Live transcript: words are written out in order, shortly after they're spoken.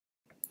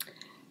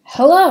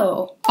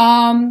Hello.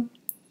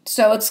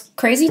 So it's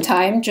crazy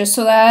time, just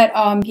so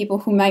that people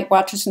who might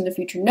watch this in the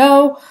future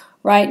know,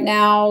 right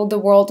now the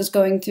world is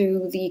going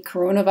through the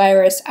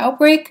coronavirus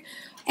outbreak,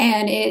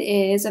 and it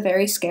is a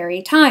very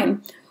scary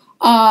time.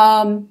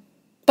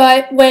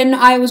 But when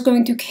I was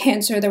going through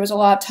cancer, there was a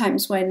lot of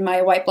times when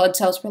my white blood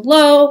cells were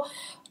low,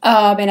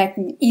 and I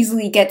can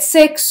easily get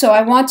sick, so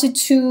I wanted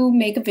to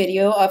make a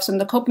video of some of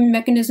the coping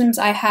mechanisms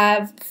I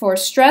have for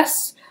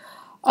stress.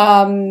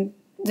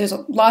 There's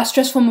a lot of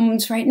stressful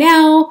moments right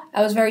now.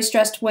 I was very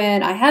stressed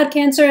when I had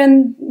cancer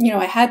and,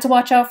 I had to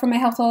watch out for my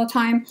health all the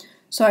time.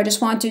 So I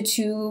just wanted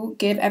to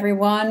give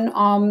everyone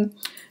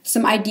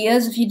some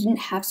ideas if you didn't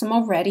have some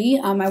already.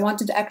 I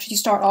wanted to actually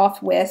start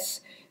off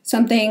with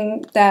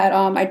something that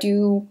I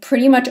do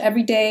pretty much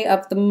every day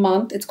of the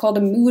month. It's called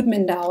a mood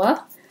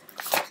mandala.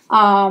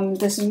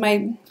 This is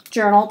my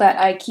journal that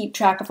I keep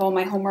track of all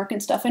my homework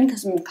and stuff in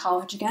because I'm in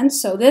college again.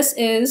 So this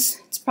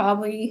is, there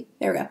we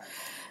go.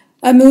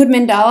 A mood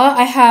mandala.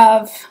 I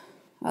have,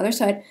 other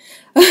side,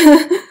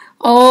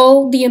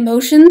 all the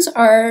emotions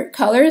are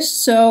colors.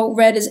 So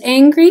red is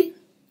angry,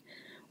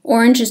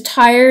 orange is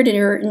tired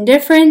or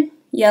indifferent,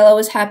 yellow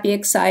is happy,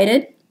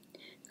 excited,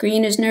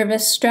 green is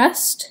nervous,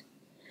 stressed,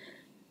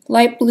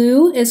 light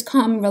blue is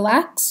calm,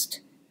 relaxed,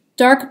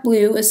 dark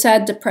blue is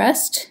sad,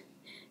 depressed,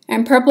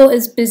 and purple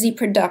is busy,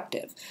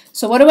 productive.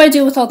 So what do I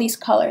do with all these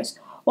colors?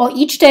 Well,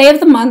 each day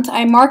of the month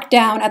I mark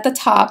down at the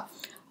top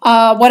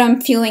what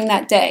I'm feeling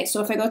that day.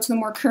 So if I go to the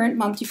more current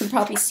month, you can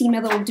probably see my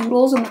little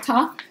doodles on the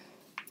top.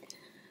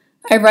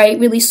 I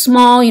write really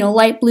small,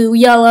 light blue,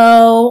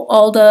 yellow,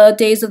 all the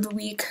days of the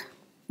week,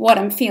 what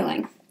I'm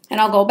feeling. And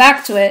I'll go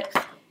back to it.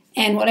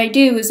 And what I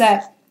do is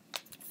that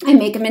I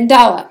make a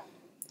mandala.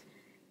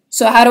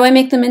 So how do I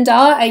make the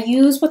mandala? I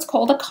use what's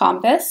called a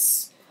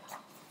compass.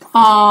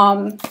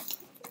 I'm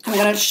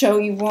going to show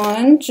you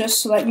one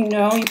just so that you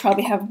know. You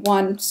probably have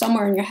one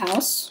somewhere in your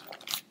house.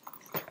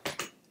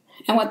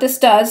 And what this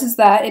does is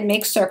that it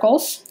makes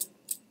circles.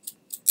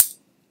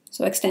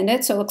 So extend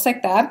it so it looks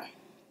like that.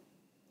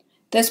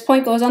 This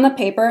point goes on the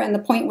paper, and the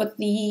point with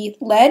the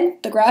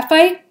lead, the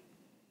graphite,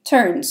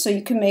 turns. So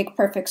you can make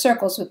perfect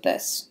circles with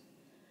this.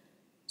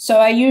 So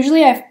I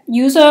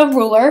use a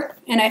ruler,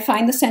 and I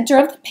find the center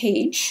of the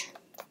page.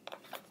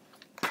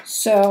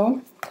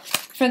 So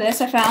for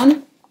this, I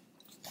found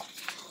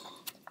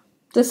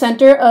the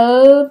center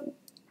of,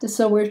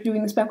 so we're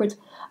doing this backwards,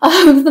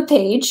 of the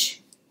page.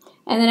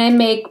 And then I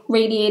make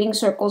radiating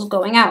circles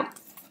going out.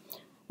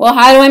 Well,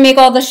 how do I make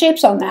all the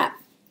shapes on that?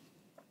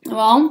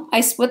 Well, I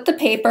split the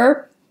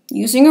paper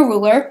using a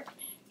ruler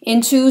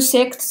into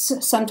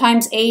sixths,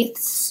 sometimes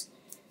eighths,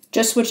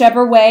 just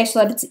whichever way so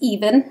that it's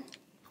even.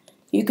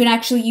 You can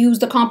actually use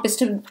the compass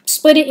to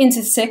split it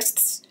into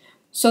sixths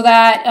so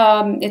that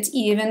it's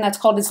even. That's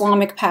called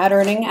Islamic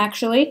patterning,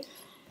 actually.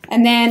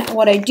 And then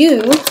what I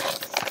do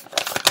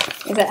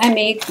is that I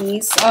make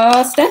these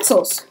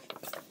stencils.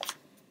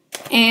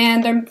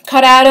 And they're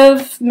cut out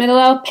of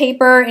middle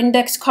paper,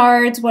 index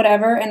cards,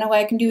 whatever. And what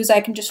I can do is I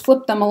can just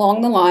flip them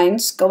along the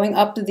lines, going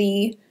up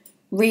the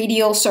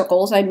radial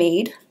circles I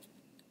made.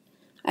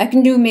 I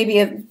can do maybe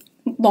a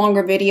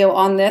longer video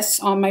on this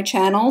on my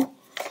channel,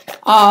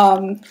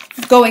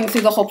 going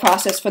through the whole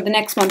process for the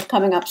next month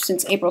coming up,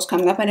 since April's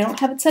coming up and I don't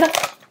have it set up.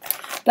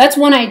 That's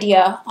one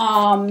idea.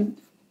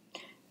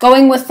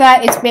 Going with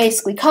that, it's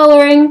basically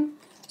coloring.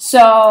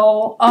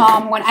 So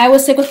when I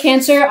was sick with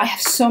cancer, I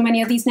have so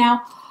many of these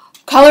now.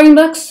 Coloring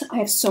books, I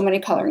have so many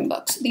coloring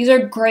books. These are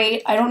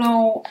great. I don't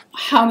know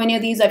how many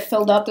of these I've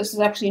filled up. This is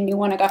actually a new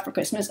one I got for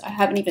Christmas. I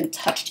haven't even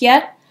touched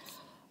yet.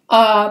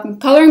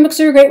 Coloring books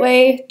are a great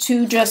way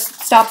to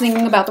just stop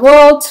thinking about the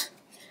world.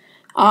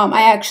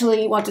 I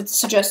actually wanted to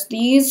suggest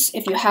these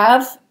if you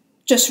have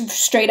just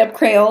straight up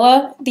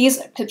Crayola. These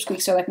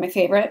pipsqueaks are like my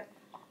favorite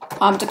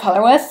to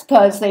color with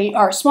because they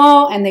are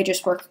small and they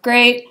just work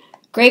great.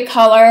 Great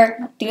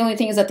color. The only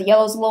thing is that the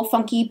yellow is a little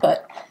funky,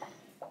 but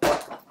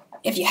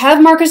if you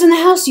have markers in the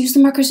house, use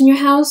the markers in your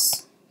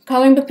house.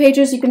 Coloring book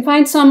pages, you can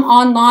find some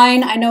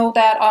online. I know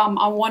that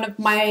on one of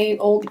my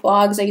old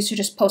blogs, I used to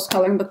just post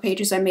coloring book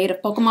pages I made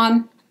of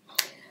Pokemon.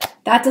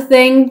 That's a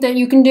thing that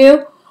you can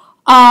do.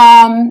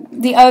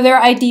 The other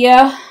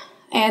idea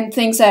and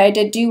things that I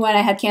did do when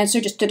I had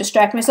cancer just to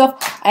distract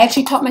myself, I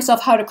actually taught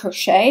myself how to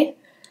crochet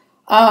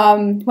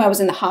when I was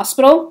in the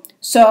hospital.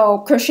 So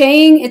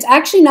crocheting, it's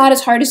actually not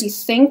as hard as you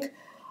think.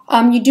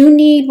 You do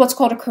need what's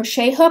called a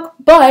crochet hook,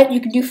 but you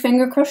can do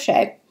finger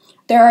crochet.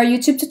 There are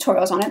YouTube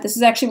tutorials on it. This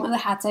is actually one of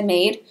the hats I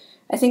made.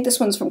 I think this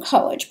one's from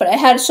college, but I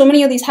had so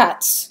many of these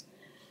hats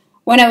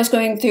when I was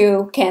going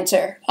through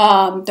cancer.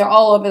 They're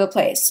all over the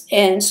place.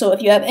 And so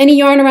if you have any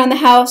yarn around the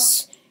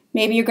house,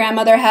 maybe your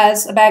grandmother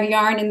has a bag of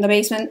yarn in the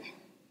basement,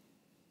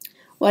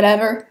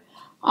 whatever,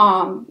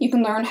 you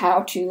can learn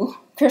how to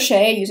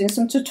crochet using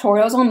some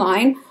tutorials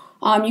online.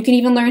 You can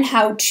even learn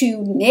how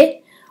to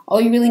knit. All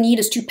you really need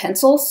is 2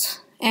 pencils.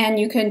 And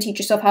you can teach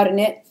yourself how to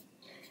knit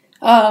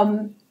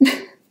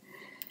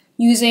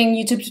using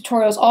YouTube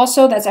tutorials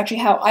also. That's actually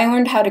how I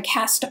learned how to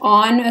cast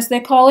on, as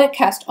they call it,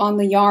 cast on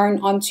the yarn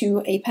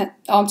onto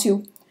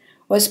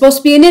was supposed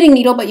to be a knitting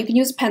needle, but you can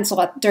use a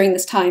pencil during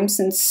this time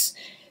since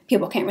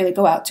people can't really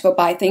go out to go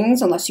buy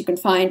things unless you can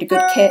find a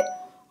good kit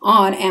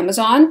on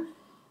Amazon.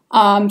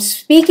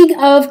 Speaking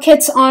of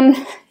kits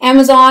on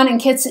Amazon and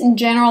kits in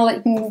general that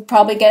you can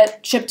probably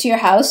get shipped to your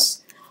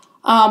house,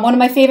 one of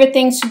my favorite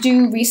things to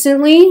do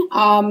recently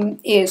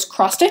is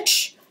cross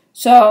stitch.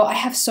 So I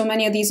have so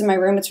many of these in my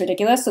room, it's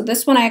ridiculous. So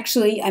this one I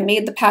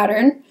made the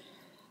pattern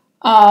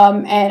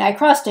and I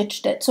cross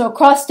stitched it. So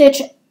cross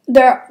stitch,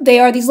 they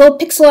are these little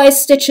pixelized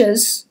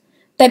stitches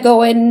that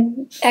go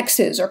in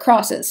X's or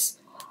crosses.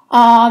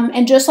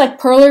 And just like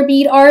perler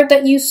bead art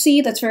that you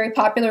see, that's very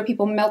popular,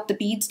 people melt the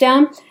beads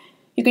down,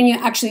 you can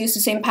actually use the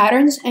same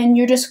patterns, and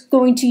you're just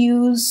going to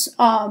use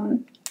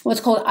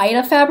what's called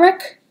Ida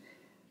fabric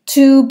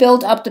to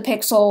build up the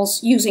pixels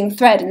using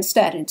thread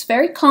instead. It's a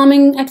very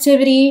calming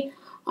activity.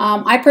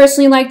 I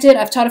personally liked it.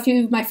 I've taught a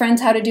few of my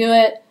friends how to do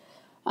it,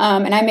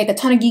 and I make a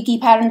ton of geeky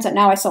patterns that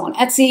now I sell on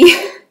Etsy.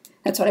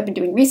 That's what I've been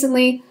doing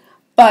recently.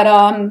 But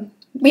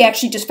we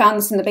actually just found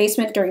this in the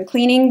basement during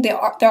cleaning. There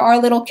are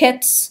little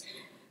kits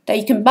that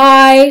you can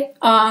buy.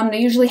 They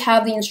usually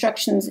have the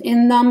instructions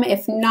in them.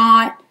 If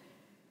not,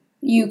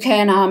 you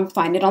can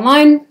find it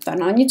online, find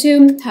it on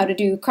YouTube, how to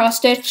do cross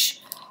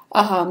stitch.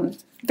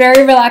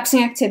 Very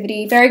relaxing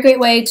activity, very great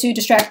way to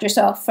distract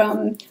yourself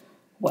from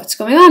what's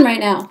going on right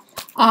now.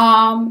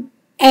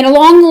 And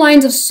along the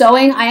lines of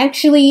sewing,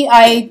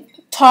 I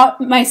taught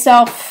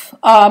myself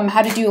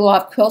how to do a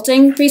lot of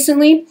quilting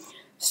recently.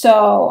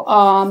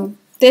 So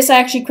this I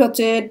actually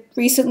quilted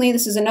recently.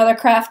 This is another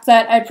craft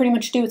that I pretty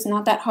much do. It's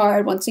not that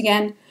hard. Once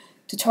again,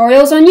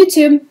 tutorials on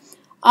YouTube.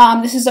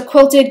 This is a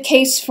quilted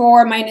case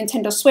for my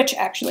Nintendo Switch,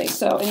 actually.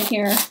 So in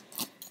here,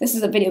 this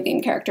is a video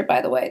game character,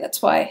 by the way.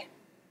 That's why,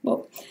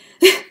 well,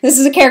 this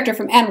is a character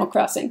from Animal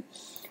Crossing.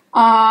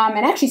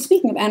 And actually,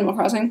 speaking of Animal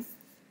Crossing,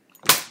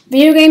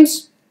 video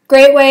games,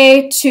 great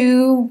way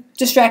to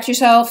distract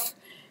yourself,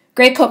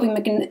 great coping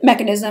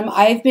mechanism.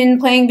 I've been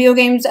playing video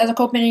games as a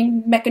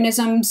coping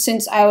mechanism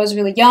since I was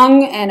really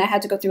young, and I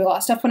had to go through a lot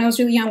of stuff when I was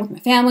really young with my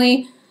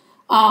family.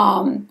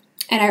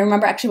 And I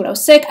remember actually when I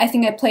was sick, I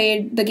think I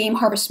played the game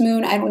Harvest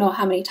Moon, I don't know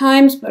how many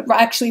times, but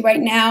actually right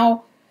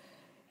now,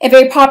 a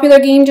very popular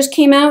game just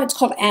came out. It's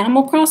called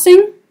Animal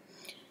Crossing,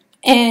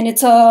 and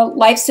it's a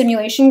life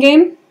simulation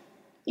game.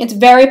 It's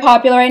very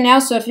popular right now,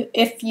 so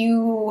if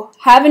you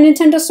have a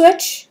Nintendo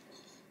Switch,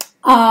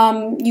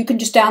 you can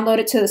just download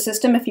it to the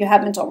system if you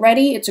haven't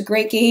already. It's a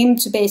great game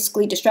to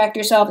basically distract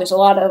yourself. There's a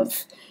lot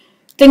of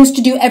things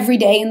to do every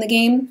day in the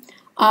game.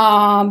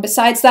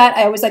 Besides that,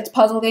 I always liked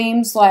puzzle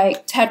games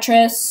like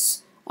Tetris.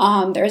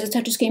 There is a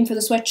Tetris game for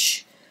the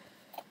Switch.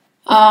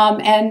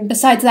 And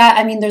besides that,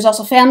 I mean, there's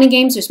also family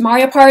games. There's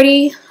Mario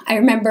Party. I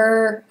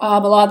remember a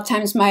lot of the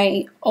times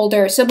my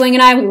older sibling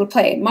and we would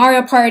play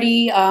Mario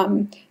Party.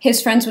 His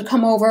friends would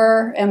come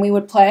over and we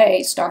would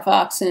play Star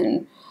Fox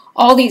and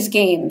all these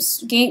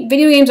games.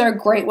 Video games are a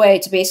great way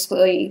to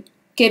basically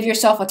give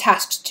yourself a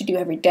task to do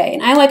every day.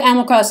 And I like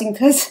Animal Crossing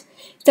because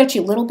it's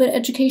actually a little bit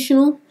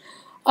educational.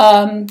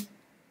 I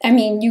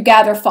mean, you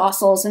gather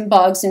fossils and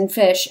bugs and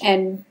fish,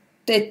 and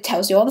it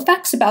tells you all the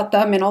facts about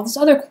them and all this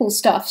other cool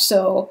stuff.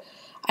 So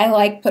I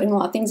like putting a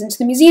lot of things into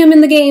the museum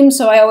in the game,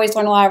 so I always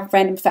learn a lot of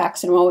random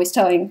facts, and I'm always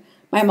telling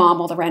my mom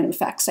all the random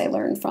facts I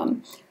learned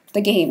from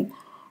the game.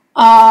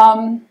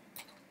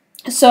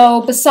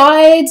 So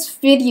besides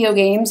video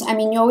games, I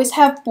mean, you always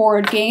have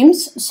board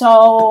games.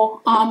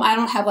 So I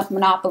don't have like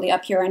Monopoly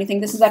up here or anything.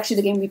 This is actually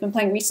the game we've been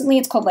playing recently.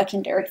 It's called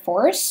Legendary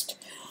Forest.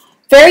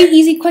 Very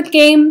easy, quick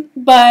game,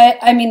 but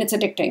I mean, it's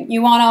addicting.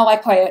 You want to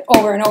like play it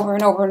over and over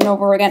and over and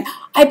over again.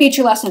 I beat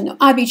you last time. No,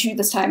 I beat you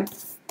this time.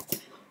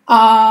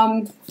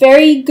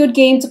 Very good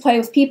game to play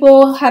with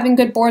people. Having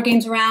good board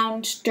games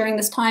around during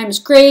this time is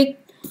great.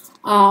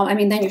 I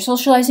mean, then you're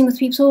socializing with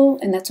people,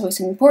 and that's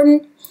always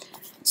important.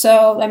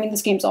 So, I mean,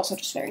 this game's also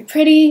just very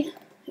pretty,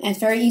 and it's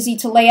very easy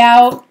to lay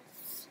out.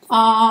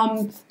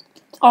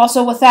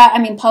 Also with that, I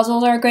mean,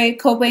 puzzles are great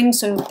coping,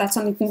 so that's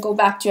something you can go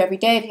back to every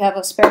day. If you have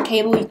a spare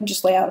table, you can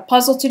just lay out a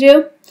puzzle to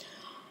do.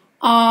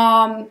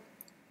 Now,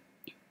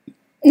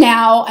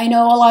 I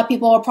know a lot of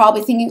people are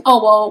probably thinking,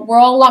 oh, well, we're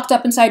all locked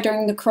up inside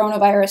during the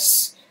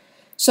coronavirus,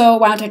 so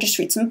why don't I just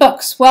read some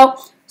books?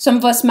 Well, some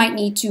of us might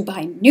need to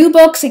buy new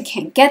books and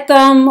can't get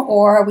them,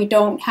 or we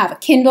don't have a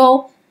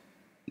Kindle.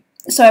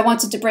 So I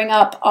wanted to bring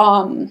up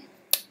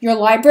your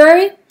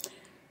library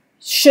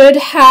should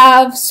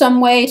have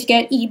some way to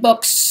get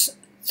ebooks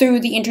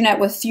through the internet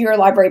with your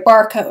library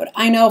barcode.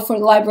 I know for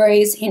the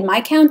libraries in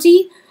my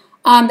county,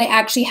 they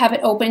actually have it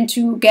open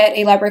to get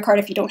a library card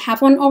if you don't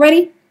have one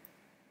already.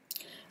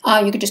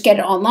 You could just get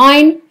it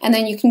online, and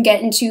then you can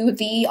get into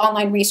the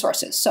online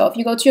resources. So if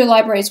you go to your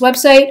library's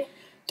website,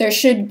 there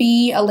should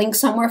be a link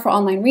somewhere for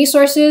online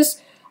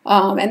resources.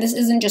 And this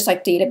isn't just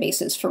like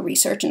databases for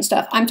research and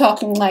stuff. I'm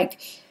talking like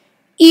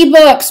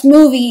ebooks,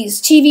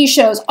 movies, TV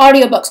shows,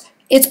 audiobooks.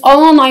 It's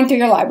all online through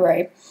your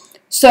library.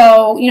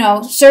 So, you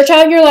know, search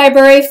out your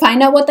library,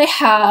 find out what they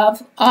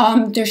have.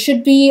 There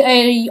should be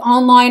an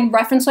online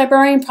reference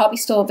librarian probably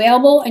still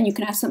available, and you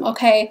can ask them,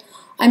 okay,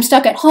 I'm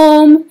stuck at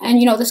home, and,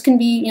 you know, this can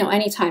be, you know,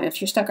 anytime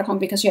if you're stuck at home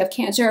because you have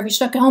cancer, or if you're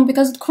stuck at home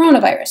because of the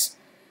coronavirus.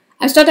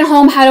 I'm stuck at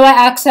home, how do I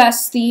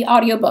access the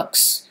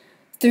audiobooks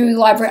through the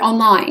library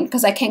online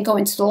because I can't go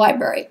into the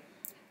library?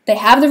 They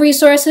have the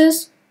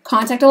resources,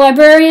 contact a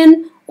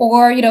librarian,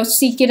 or, you know,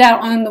 seek it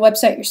out on the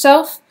website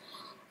yourself.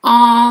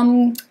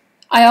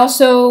 I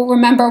also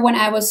remember when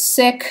I was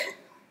sick,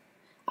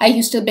 I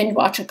used to binge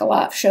watch like a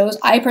lot of shows.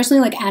 I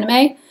personally like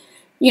anime.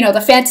 You know,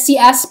 the fantasy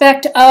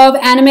aspect of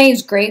anime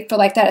is great for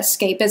like that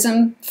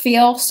escapism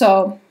feel.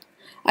 So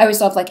I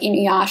always love like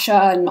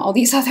Inuyasha and all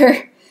these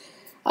other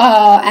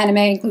anime,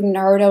 including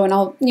Naruto and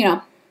all, you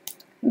know,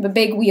 the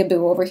big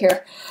weeaboo over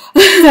here,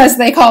 as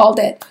they called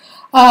it.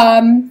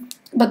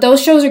 But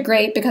those shows are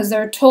great because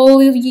they're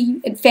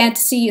totally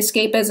fantasy,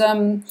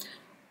 escapism.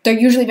 They're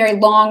usually very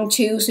long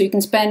too, so you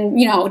can spend,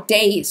 you know,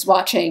 days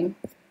watching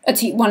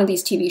one of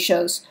these TV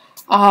shows.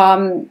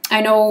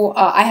 I know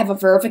I have a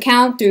Verve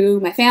account through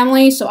my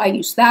family, so I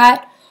use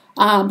that.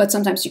 But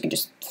sometimes you can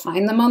just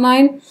find them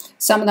online.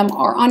 Some of them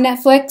are on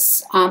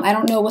Netflix. I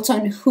don't know what's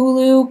on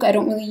Hulu. I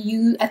don't really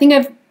use. I think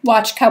I've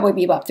watched Cowboy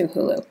Bebop through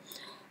Hulu.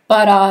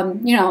 But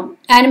you know,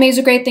 anime is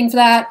a great thing for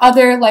that.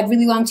 Other like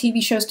really long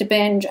TV shows to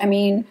binge. I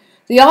mean,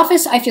 The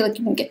Office, I feel like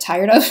you can get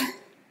tired of.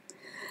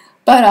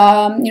 But,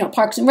 you know,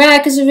 Parks and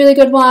Rec is a really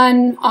good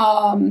one.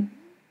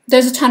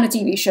 There's a ton of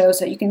TV shows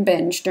that you can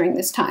binge during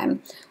this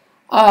time.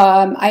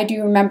 I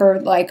do remember,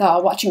 like,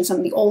 watching some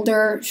of the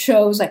older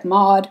shows, like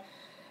Maude,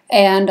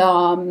 and,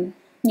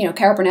 you know,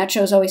 Carol Burnett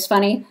show is always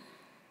funny.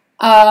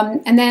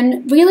 And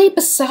then, really,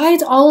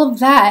 besides all of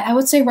that, I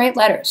would say write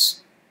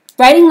letters.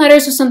 Writing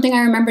letters was something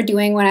I remember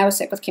doing when I was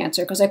sick with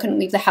cancer, because I couldn't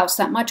leave the house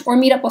that much or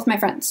meet up with my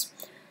friends.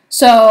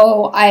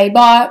 So I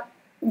bought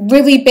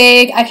really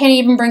big, I can't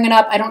even bring it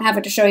up, I don't have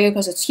it to show you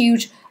because it's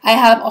huge. I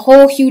have a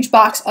whole huge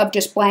box of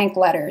just blank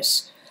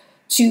letters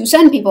to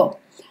send people.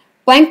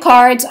 Blank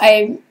cards,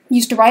 I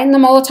used to write in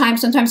them all the time.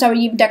 Sometimes I would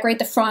even decorate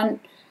the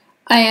front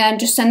and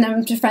just send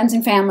them to friends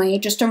and family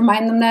just to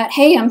remind them that,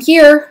 hey, I'm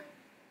here.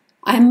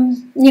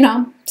 I'm, you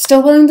know,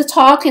 still willing to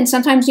talk. And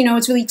sometimes, you know,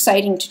 it's really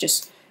exciting to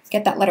just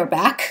get that letter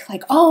back.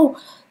 Like,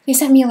 oh, they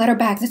sent me a letter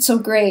back. That's so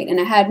great. And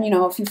I had, you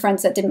know, a few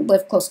friends that didn't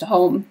live close to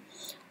home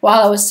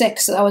while I was sick,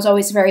 so that was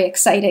always very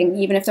exciting,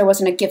 even if there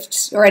wasn't a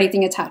gift or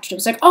anything attached. It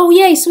was like, oh,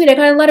 yay, sweet, I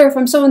got a letter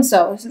from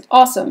so-and-so. This is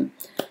awesome.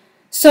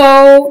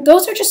 So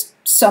those are just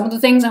some of the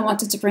things I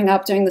wanted to bring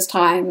up during this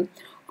time.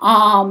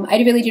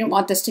 I really didn't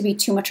want this to be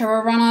too much of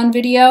a run-on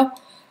video.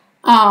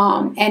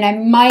 And I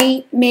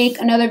might make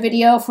another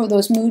video for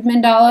those mood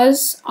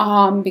mandalas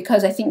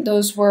because I think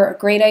those were a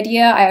great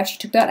idea. I actually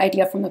took that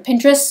idea from a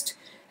Pinterest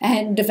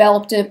and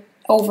developed it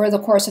over the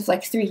course of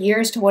like 3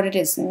 years to what it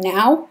is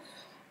now.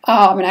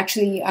 And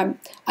actually, I'm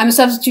a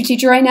substitute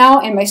teacher right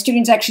now, and my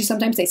students actually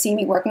sometimes they see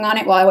me working on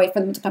it while I wait for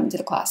them to come into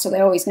the class, so they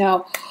always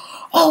know,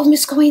 oh,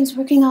 Miss Coyne's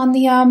working on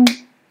the,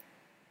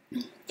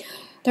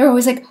 they're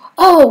always like,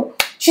 oh,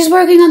 she's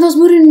working on those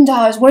mood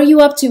mandalas, what are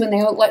you up to? And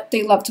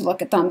they love to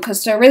look at them,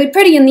 because they're really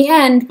pretty in the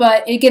end,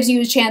 but it gives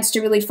you a chance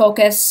to really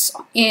focus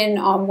in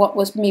on what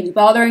was maybe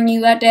bothering you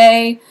that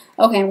day.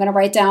 Okay, I'm going to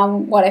write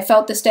down what I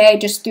felt this day,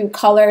 just through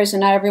colors, and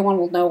not everyone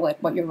will know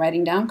what you're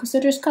writing down, because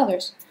they're just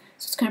colors.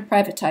 So it's kind of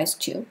privatized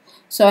too.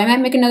 So I might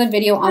make another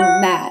video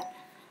on that.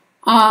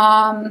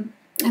 And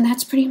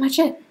that's pretty much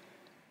it.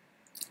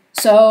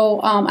 So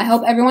I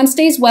hope everyone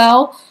stays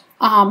well.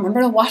 Remember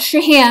to wash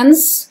your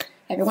hands.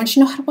 Everyone should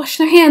know how to wash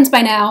their hands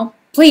by now.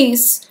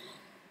 Please.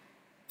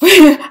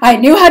 I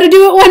knew how to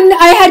do it when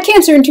I had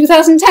cancer in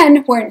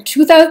 2010. We're in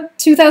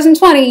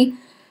 2020.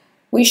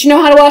 We should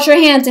know how to wash our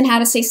hands and how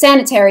to stay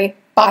sanitary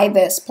by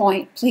this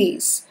point,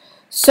 please.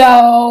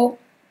 So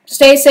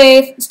stay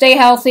safe, stay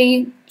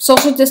healthy,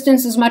 social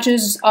distance as much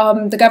as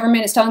the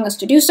government is telling us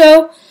to do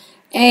so,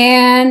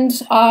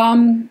 and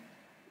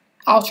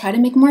I'll try to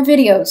make more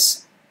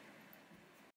videos.